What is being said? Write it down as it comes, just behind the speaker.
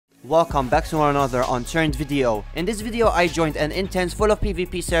Welcome back to another Unturned video. In this video, I joined an intense full of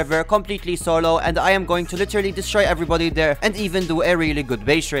PvP server completely solo, and I am going to literally destroy everybody there and even do a really good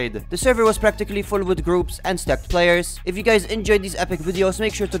base raid. The server was practically full with groups and stacked players. If you guys enjoyed these epic videos,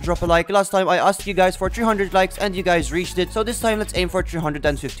 make sure to drop a like. Last time I asked you guys for 300 likes and you guys reached it, so this time let's aim for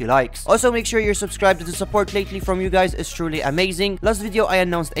 350 likes. Also make sure you're subscribed. The support lately from you guys is truly amazing. Last video I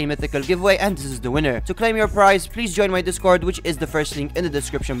announced a mythical giveaway and this is the winner. To claim your prize, please join my Discord, which is the first link in the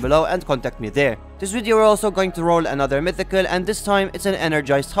description below, and contact me there. This video we're also going to roll another mythical, and this time it's an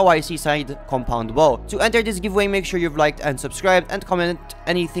energized Hawaii Seaside compound bow. To enter this giveaway, make sure you've liked and subscribed and comment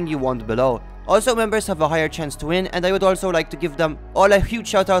anything you want below. Also, members have a higher chance to win, and I would also like to give them all a huge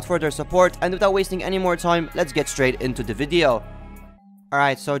shout out for their support. And without wasting any more time, let's get straight into the video.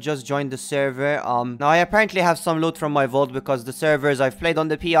 Alright, so just joined the server. Now I apparently have some loot from my vault because the servers I've played on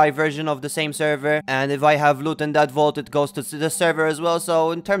the PI version of the same server, and if I have loot in that vault, it goes to the server as well.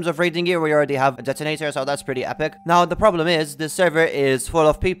 So in terms of raiding gear, we already have a detonator, so that's pretty epic. Now the problem is this server is full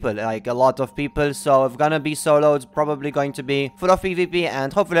of people, like a lot of people. So if gonna be solo, it's probably going to be full of PvP,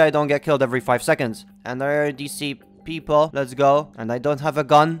 and hopefully I don't get killed every 5 seconds. And I already see people. Let's go. And I don't have a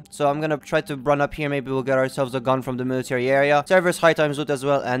gun, so I'm gonna try to run up here. Maybe we'll get ourselves a gun from the military area. Server's high times loot as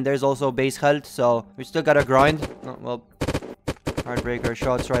well, and there's also base health, so we still gotta grind. Oh, well, heartbreaker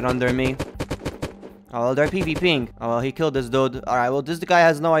shots right under me. Oh, well, they're PvPing. Oh, well, he killed this dude. Alright, well, this guy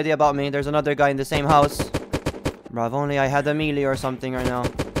has no idea about me. There's another guy in the same house. Bro, if only I had a melee or something right now.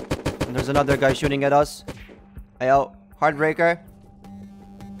 And there's another guy shooting at us. Hey, yo, heartbreaker.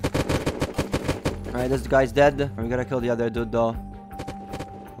 Alright, this guy's dead. We gotta kill the other dude though.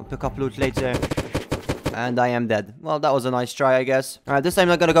 We'll pick up loot later. And I am dead. Well, that was a nice try, I guess. Alright, this time I'm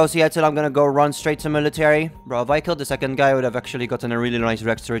not gonna go Seattle. I'm gonna go run straight to military. Bro, if I killed the second guy, I would have actually gotten a really nice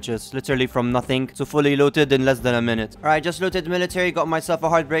Rex riches. Literally from nothing to fully looted in less than a minute. Alright, just looted military. Got myself a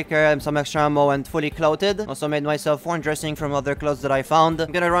heartbreaker and some extra ammo and fully clothed. Also made myself one dressing from other clothes that I found.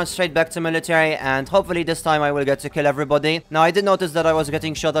 I'm gonna run straight back to military, and hopefully this time I will get to kill everybody. Now, I did notice that I was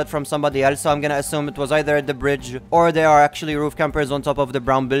getting shot at from somebody else, so I'm gonna assume it was either at the bridge or there are actually roof campers on top of the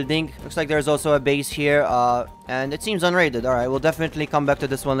brown building. Looks like there's also a base here. And it seems unraided. Alright, we'll definitely come back to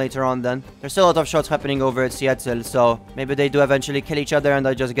this one later on then. There's still a lot of shots happening over at Seattle, so maybe they do eventually kill each other and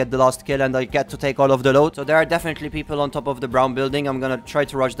I just get the last kill and I get to take all of the loot. So there are definitely people on top of the brown building. I'm gonna try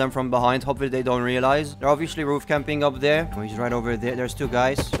to rush them from behind. Hopefully they don't realize. They're obviously roof camping up there. Oh, he's right over there. There's two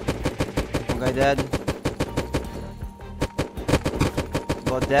guys. One guy dead.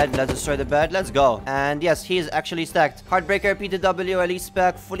 Both dead. Let's destroy the bed. Let's go. And yes, he is actually stacked. Heartbreaker, PTW, elite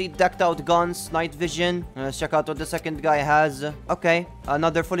spec, fully decked out guns, night vision. Let's check out what the second guy has. Okay,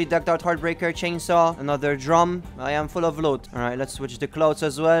 another fully decked out heartbreaker, chainsaw, another drum. I am full of loot. Alright, let's switch the clothes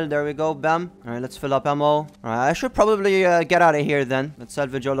as well. There we go. Bam. Alright, let's fill up ammo. Alright, I should probably get out of here then. Let's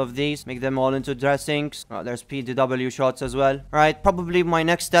salvage all of these, make them all into dressings. There's PTW shots as well. Alright, probably my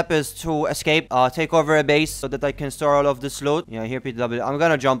next step is to escape, take over a base so that I can store all of this loot. Yeah, here PTW. I'm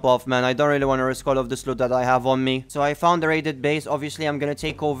gonna jump off, man. I don't really want to risk all of this loot that I have on me. So I found the raided base. Obviously, I'm gonna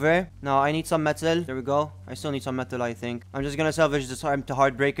take over. Now, I need some metal. There we go. I still need some metal, I think. I'm just gonna salvage this arm to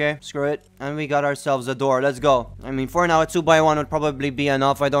heartbreaker. Screw it. And we got ourselves a door. Let's go. I mean, for now, a 2x1 would probably be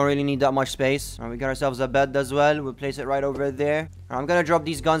enough. I don't really need that much space. We got ourselves a bed as well. We'll place it right over there. I'm gonna drop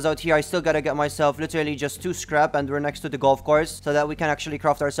these guns out here. I still gotta get myself literally just 2 scrap, and we're next to the golf course so that we can actually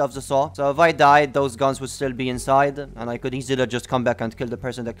craft ourselves a saw. So if I died, those guns would still be inside, and I could easily just come back and kill the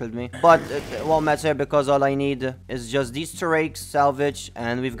person that killed me. But it won't matter because all I need is just these 2 rakes, salvage,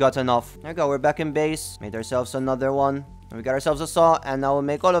 and we've got enough. There we go. We're back in base. Made ourselves another one. We got ourselves a saw, and now we'll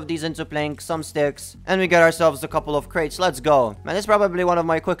make all of these into planks, some sticks, and we got ourselves a couple of crates. Let's go. Man, it's probably one of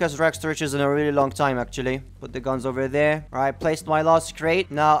my quickest Rex to riches in a really long time, actually. Put the guns over there. Alright, placed my last crate.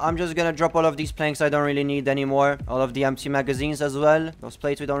 Now, I'm just gonna drop all of these planks I don't really need anymore. All of the empty magazines as well. Those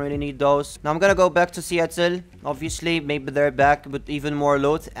plates, we don't really need those. Now, I'm gonna go back to Seattle. Obviously, maybe they're back with even more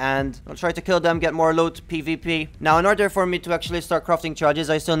loot, and I'll try to kill them, get more loot, PvP. Now, in order for me to actually start crafting charges,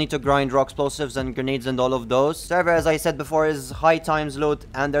 I still need to grind raw explosives and grenades and all of those. Server, as I said before, is high times loot,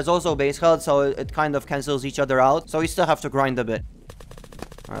 and there's also base health, so it kind of cancels each other out. So we still have to grind a bit.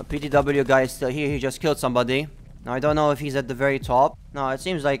 Alright, PTW guy is still here. He just killed somebody. Now, I don't know if he's at the very top. No, it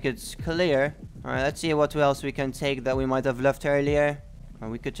seems like it's clear. Alright, let's see what else we can take that we might have left earlier.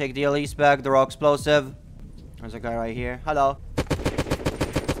 We could take the elite bag, the raw explosive. There's a guy right here. Hello.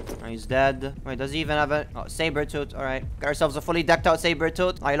 He's dead. Wait, does he even have a... Oh, saber tooth. Alright. Got ourselves a fully decked out saber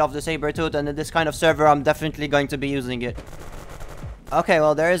tooth. I love the saber tooth, and in this kind of server, I'm definitely going to be using it. Okay,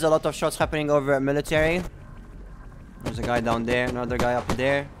 well, there is a lot of shots happening over at military. There's a guy down there, another guy up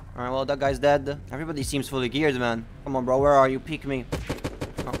there. Alright, well, that guy's dead. Everybody seems fully geared, man. Come on, bro, where are you? Peek me.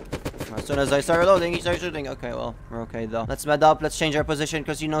 Oh. As soon as I start reloading, he starts shooting. Okay, well, we're okay though. Let's med up. Let's change our position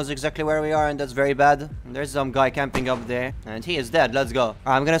because he knows exactly where we are, and that's very bad. And there's some guy camping up there, and he is dead. Let's go. Alright,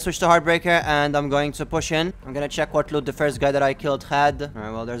 I'm gonna switch to Heartbreaker, and I'm going to push in. I'm gonna check what loot the first guy that I killed had.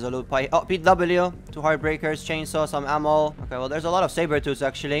 Alright, well, there's a loot pie. Oh, PW. 2 Heartbreakers, chainsaw, some ammo. Okay, well, there's a lot of saber tooths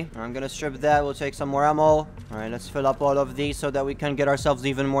actually. I'm gonna strip that. We'll take some more ammo. Alright, let's fill up all of these so that we can get ourselves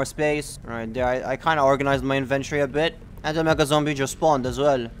even more space. Alright, there. I kind of organized my inventory a bit. And the Mega Zombie just spawned as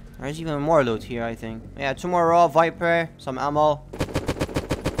well. There's even more loot here, I think. Yeah, 2 more raw, Viper, some ammo.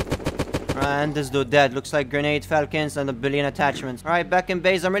 And this dude dead. Looks like grenade, falcons, and a billion attachments. Alright, back in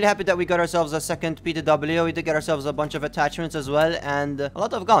base. I'm really happy that we got ourselves a second PW. We did get ourselves a bunch of attachments as well, and a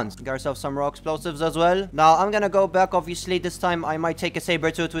lot of guns. Got ourselves some raw explosives as well. Now, I'm gonna go back. Obviously, this time I might take a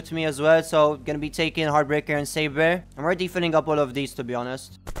saber tooth with me as well. So, gonna be taking Heartbreaker and Saber. I'm already filling up all of these, to be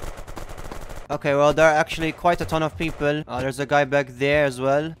honest. Okay, well, there are actually quite a ton of people. There's a guy back there as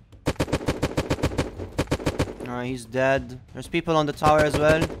well. Alright, he's dead. There's people on the tower as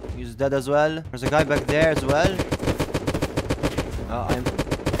well. He's dead as well. There's a guy back there as well.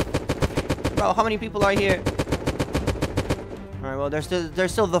 Bro, how many people are here? Alright, well, there's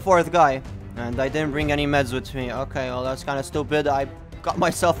still the 4th guy. And I didn't bring any meds with me. Okay, well, that's kind of stupid. I got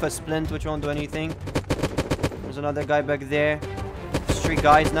myself a splint, which won't do anything. There's another guy back there. There's 3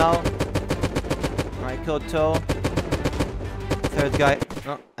 guys now. Alright, killed 2. 3rd guy.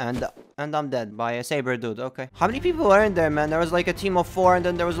 Oh, and I'm dead by a saber dude. Okay. How many people are in there, man? There was like a team of 4 and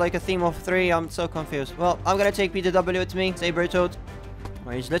then there was like a team of 3. I'm so confused. Well, I'm gonna take PW with me. Saber tooth.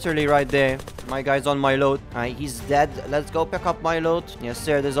 Oh, he's literally right there. My guy's on my loot. Alright, he's dead. Let's go pick up my loot. Yes,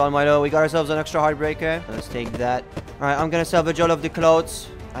 sir. This is on my loot. We got ourselves an extra Heartbreaker. Let's take that. Alright, I'm gonna salvage all of the clothes.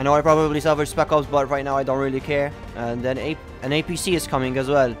 I know I probably salvage Spec Ops, but right now I don't really care. And then an APC is coming as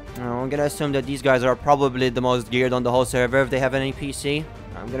well. I'm gonna assume that these guys are probably the most geared on the whole server if they have an APC.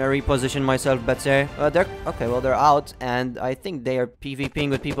 I'm gonna reposition myself better. Okay, well, they're out, and I think they are PvPing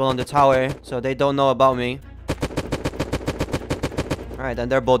with people on the tower, so they don't know about me. Alright, and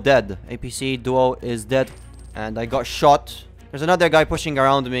they're both dead. APC duo is dead, and I got shot. There's another guy pushing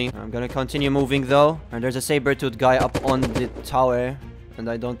around me. I'm gonna continue moving though. And there's a saber-tooth guy up on the tower. And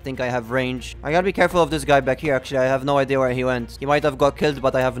I don't think I have range. I gotta be careful of this guy back here, actually. I have no idea where he went. He might have got killed,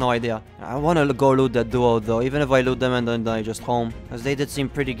 but I have no idea. I wanna go loot that duo, though. Even if I loot them and then I just home. Because they did seem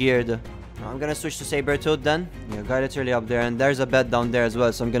pretty geared. I'm gonna switch to Sabertooth then. Yeah, guy literally up there. And there's a bed down there as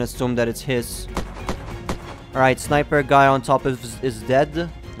well, so I'm gonna assume that it's his. Alright, sniper guy on top is dead.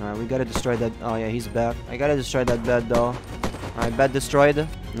 Alright, we gotta destroy that. Oh, yeah, he's back. I gotta destroy that bed, though. Alright, bed destroyed.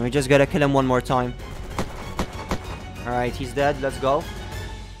 And we just gotta kill him one more time. Alright, he's dead. Let's go.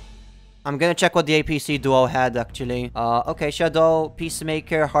 I'm gonna check what the APC duo had, actually. Okay, Shadow,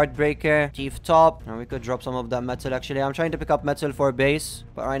 Peacemaker, Heartbreaker, Thief Top. And we could drop some of that metal, actually. I'm trying to pick up metal for base.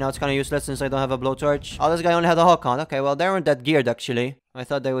 But right now it's kind of useless since I don't have a blowtorch. Oh, this guy only had a hawk on. Okay, well, they weren't that geared, actually. I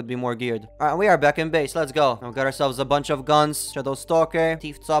thought they would be more geared. Alright, we are back in base. Let's go. We've got ourselves a bunch of guns. Shadow Stalker,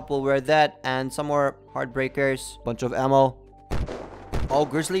 Thief Top, we'll wear that. And some more Heartbreakers. Bunch of ammo. All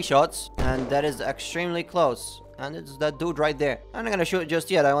grizzly shots. And that is extremely close. And it's that dude right there. I'm not gonna shoot just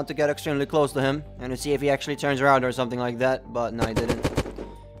yet. I want to get extremely close to him. And to see if he actually turns around or something like that. But no, he didn't.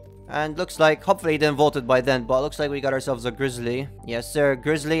 And looks like, hopefully he didn't vote it by then. But looks like we got ourselves a grizzly. Yes, sir.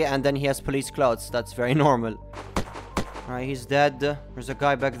 Grizzly. And then he has police clouds. That's very normal. Alright, he's dead. There's a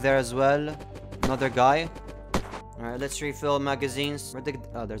guy back there as well. Another guy. Alright, let's refill magazines.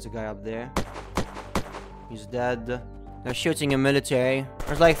 Oh, there's a guy up there. He's dead. They're shooting a military.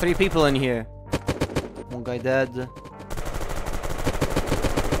 There's like 3 people in here. One guy dead.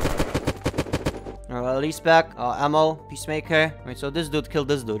 Alright, well, at least back. Ammo. Peacemaker. Wait, so this dude killed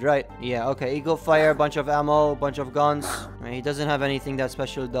this dude, right? Yeah, okay. Eagle fire, bunch of ammo, bunch of guns. Right, he doesn't have anything that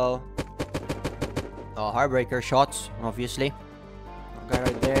special, though. Heartbreaker shots, obviously. Guy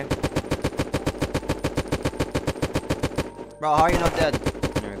right there. Bro, how are you not dead?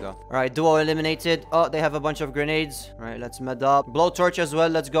 There we go. Alright, duo eliminated. Oh, they have a bunch of grenades. Alright, let's med up. Blowtorch as well.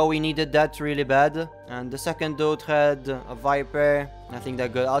 Let's go. We needed that really bad. And the second dude had a Viper. Nothing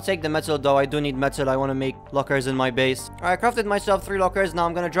that good. I'll take the metal, though. I do need metal. I want to make lockers in my base. Alright, I crafted myself 3 lockers. Now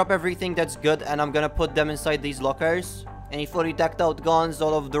I'm going to drop everything that's good. And I'm going to put them inside these lockers. Any fully decked out guns,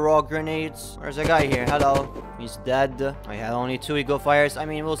 all of the raw grenades. There's a guy here. Hello. He's dead. I had only 2 eagle fires. I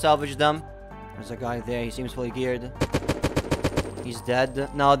mean, we'll salvage them. There's a guy there. He seems fully geared. He's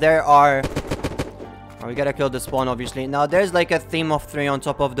dead. Now there are... Oh, we gotta kill the spawn, obviously. Now there's like a team of 3 on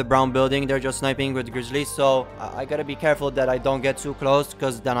top of the brown building. They're just sniping with grizzlies. So I gotta be careful that I don't get too close,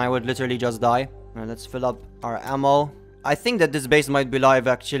 because then I would literally just die. Now let's fill up our ammo. I think that this base might be live,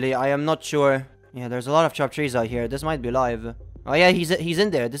 actually. I am not sure. Yeah, there's a lot of chopped trees out here. This might be live. Oh yeah, he's in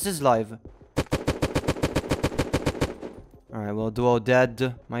there. This is live. Alright, well, duo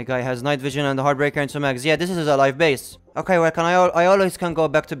dead. My guy has night vision and the Heartbreaker and some eggs. Yeah, this is a live base. Okay, well, I always can go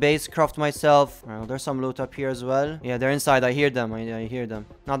back to base, craft myself. Alright, well, there's some loot up here as well. Yeah, they're inside. I hear them. I hear them.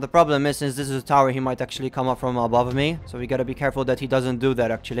 Now, the problem is, since this is a tower, he might actually come up from above me. So we gotta be careful that he doesn't do that,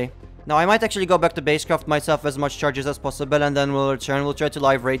 actually. Now, I might actually go back to base, craft myself as much charges as possible, and then we'll return. We'll try to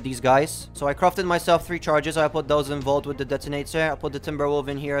live raid these guys. So I crafted myself 3 charges. I put those in vault with the detonator. I put the Timberwolf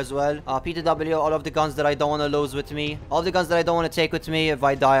in here as well. PTW, all of the guns that I don't want to lose with me. All the guns that I don't want to take with me. If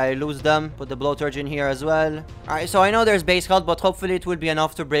I die, I lose them. Put the blowtorch in here as well. Alright, so I know there's base health, but hopefully it will be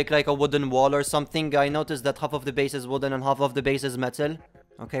enough to break like a wooden wall or something. I noticed that half of the base is wooden and half of the base is metal.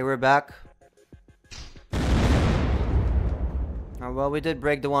 Okay, we're back. Well, we did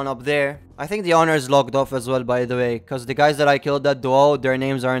break the one up there. I think the honor is logged off as well, by the way, because the guys that I killed that duo, their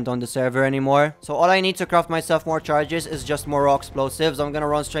names aren't on the server anymore. So all I need to craft myself more charges is just more raw explosives. I'm gonna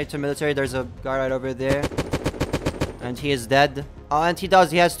run straight to military. There's a guy right over there. And he is dead. Oh, and he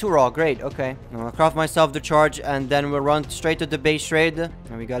has 2 raw. Great, okay. Now I'll craft myself the charge, and then we'll run straight to the base raid.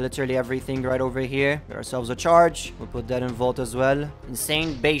 And we got literally everything right over here. Get ourselves a charge. We'll put that in vault as well.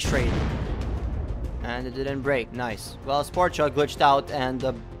 Insane base raid. And it didn't break. Nice. Well, Sport Shot glitched out and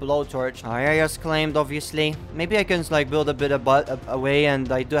the blowtorch. Our area's claimed, obviously. Maybe I can like build a bit of away,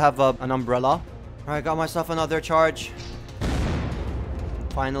 and I do have an umbrella. Alright, got myself another charge.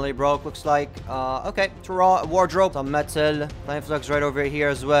 Finally broke, looks like. Okay. 2 raw wardrobe. Some metal. Flame flux right over here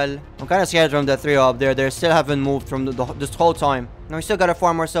as well. I'm kind of scared from the 3 up there. They still haven't moved from this whole time. Now we still gotta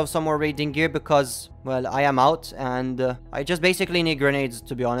farm ourselves some more raiding gear because, well, I am out and I just basically need grenades,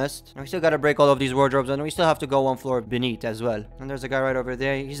 to be honest. And we still gotta break all of these wardrobes, and we still have to go 1 floor beneath as well. And there's a guy right over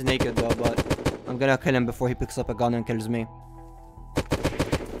there. He's naked though, but I'm gonna kill him before he picks up a gun and kills me.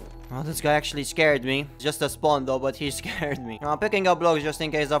 Well, this guy actually scared me. Just a spawn though, but he scared me. Now, I'm picking up blocks just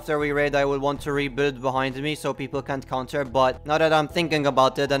in case after we raid I will want to rebuild behind me so people can't counter. But now that I'm thinking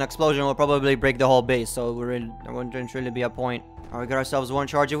about it, an explosion will probably break the whole base. So there wouldn't really be a point. Alright, we got ourselves 1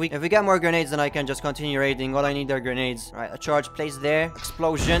 charge. If we get more grenades, then I can just continue raiding. All I need are grenades. Alright, a charge placed there.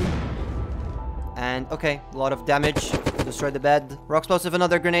 Explosion. And, okay, a lot of damage. Destroy the bed. Raw explosive,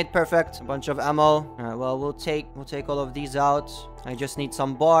 another grenade. Perfect. A bunch of ammo. Alright, well, we'll take all of these out. I just need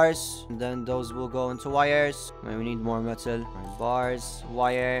some bars. And then those will go into wires. And we need more metal. Right, bars,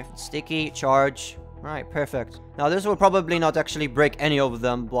 wire, sticky, charge. Alright, perfect. Now, this will probably not actually break any of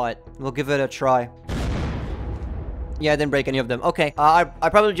them, but we'll give it a try. Yeah, I didn't break any of them. Okay, I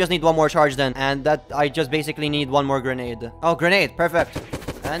probably just need 1 more charge then. And that I just basically need 1 more grenade. Oh, grenade. Perfect.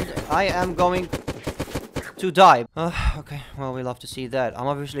 And I am going to die. Okay, well, we'll have to see that. I'm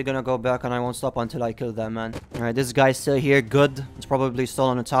obviously gonna go back and I won't stop until I kill that man. Alright, this guy's still here. Good. It's probably still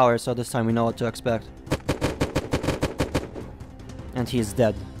on a tower, so this time we know what to expect. And he is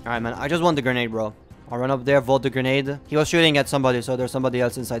dead. Alright, man, I just want the grenade, bro. I'll run up there, vault the grenade. He was shooting at somebody, so there's somebody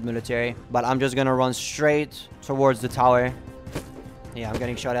else inside military. But I'm just gonna run straight towards the tower. Yeah, I'm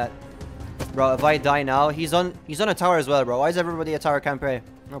getting shot at. Bro, if I die now, he's on a tower as well, bro. Why is everybody a tower camper?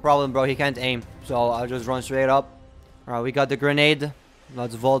 No problem, bro. He can't aim. So I'll just run straight up. Alright, we got the grenade.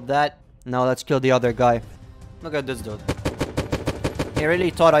 Let's vault that. Now let's kill the other guy. Look at this dude. He really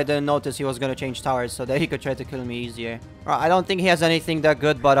thought I didn't notice he was gonna change towers so that he could try to kill me easier. Alright, I don't think he has anything that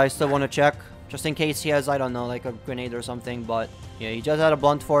good, but I still want to check. Just in case he has, I don't know, like a grenade or something. But yeah, he just had a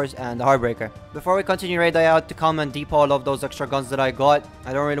blunt force and a Heartbreaker. Before we continue raid, I had to come and depot all of those extra guns that I got.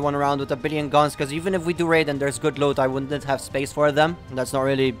 I don't really want to run around with a billion guns, because even if we do raid and there's good loot, I wouldn't have space for them. And that's not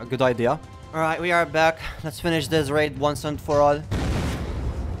really a good idea. Alright, we are back. Let's finish this raid once and for all.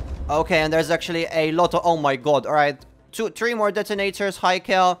 Okay, and there's actually a lot of... Oh my god. Alright, 3 more detonators, high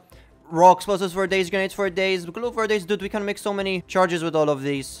cal. Raw explosives for days, grenades for days, glue for days. Dude, we can make so many charges with all of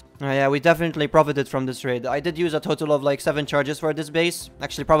these. Yeah, we definitely profited from this raid. I did use a total of like 7 charges for this base.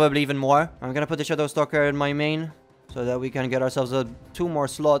 Actually, probably even more. I'm gonna put the Shadow Stalker in my main, so that we can get ourselves 2 more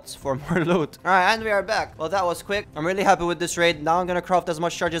slots for more loot. Alright, and we are back. Well, that was quick. I'm really happy with this raid. Now I'm gonna craft as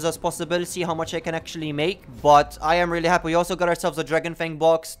much charges as possible, see how much I can actually make. But I am really happy. We also got ourselves a Dragon Fang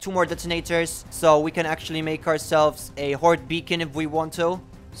box, 2 more detonators, so we can actually make ourselves a Horde Beacon if we want to.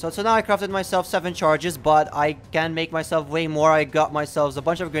 So now I crafted myself 7 charges, but I can make myself way more. I got myself a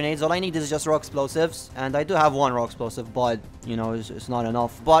bunch of grenades. All I need is just raw explosives. And I do have 1 raw explosive, but, you know, it's not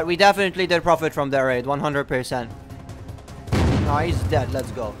enough. But we definitely did profit from that raid, 100%. No, he's dead.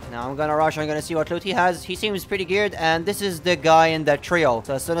 Let's go. Now I'm gonna rush. I'm gonna see what loot he has. He seems pretty geared, and this is the guy in that trio.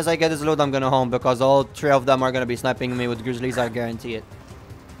 So as soon as I get his loot, I'm gonna home, because all 3 of them are gonna be sniping me with grizzlies. I guarantee it.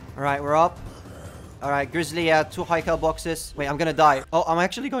 Alright, we're up. Alright, Grizzly, 2 high cal boxes. Wait, I'm gonna die. Oh, I'm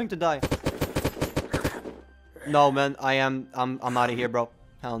actually going to die. No, man. I'm out of here, bro.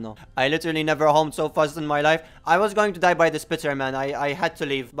 Hell no. I literally never homed so fast in my life. I was going to die by the spitter, man. I had to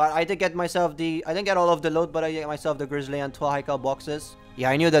leave. But I did get myself the... I didn't get all of the loot, but I get myself the Grizzly and 12 high cal boxes.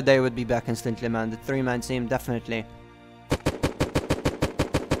 Yeah, I knew that they would be back instantly, man. The 3-man team, definitely.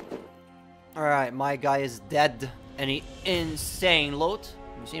 Alright, my guy is dead. Any insane loot?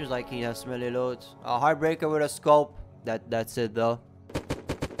 It seems like he has smelly loot. A Heartbreaker with a scope. That's it, though.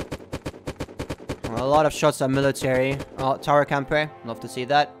 A lot of shots at military. Oh, tower camper. Love to see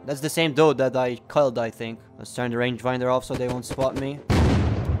that. That's the same dude that I killed, I think. Let's turn the rangefinder off so they won't spot me.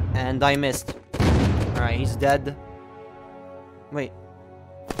 And I missed. Alright, he's dead. Wait.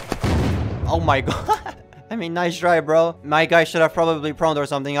 Oh my god. I mean, nice try, bro. My guy should have probably prone or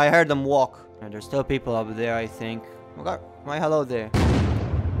something. I heard them walk. And there's still people up there, I think. Oh god. Why hello there?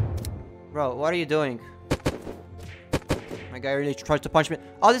 Bro, what are you doing? My guy really tried to punch me.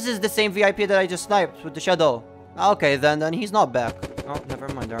 Oh, this is the same VIP that I just sniped with the shadow. Okay, then he's not back. Oh, never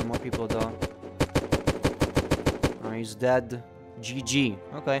mind. There are more people, though. Oh, he's dead. GG.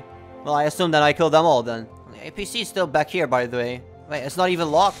 Okay. Well, I assume that I killed them all, then. The APC is still back here, by the way. Wait, it's not even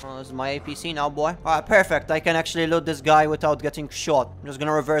locked. Oh, this is my APC now, boy. Alright, perfect. I can actually loot this guy without getting shot. I'm just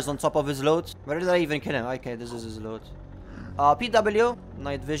gonna reverse on top of his loot. Where did I even kill him? Okay, this is his loot. PW.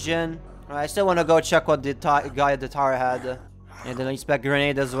 Night vision. I still want to go check what the guy at the tower had. And then inspect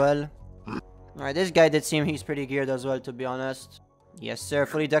grenade as well. Alright, this guy did seem he's pretty geared as well, to be honest. Yes, sir.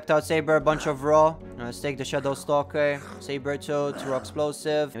 Fully decked out saber, a bunch of raw. Let's take the shadow stalker, saber tooth, raw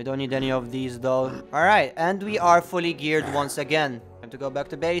explosive. We don't need any of these though. Alright, and we are fully geared once again. Time to go back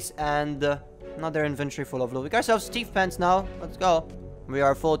to base and another inventory full of loot. We got ourselves teeth pants now. Let's go. We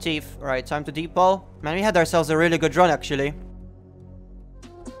are full teeth. Alright, time to depot. Man, we had ourselves a really good run actually.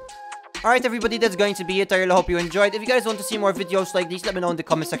 Alright everybody, that's going to be it. I really hope you enjoyed. If you guys want to see more videos like these, let me know in the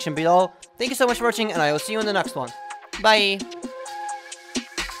comment section below. Thank you so much for watching, and I will see you in the next one. Bye!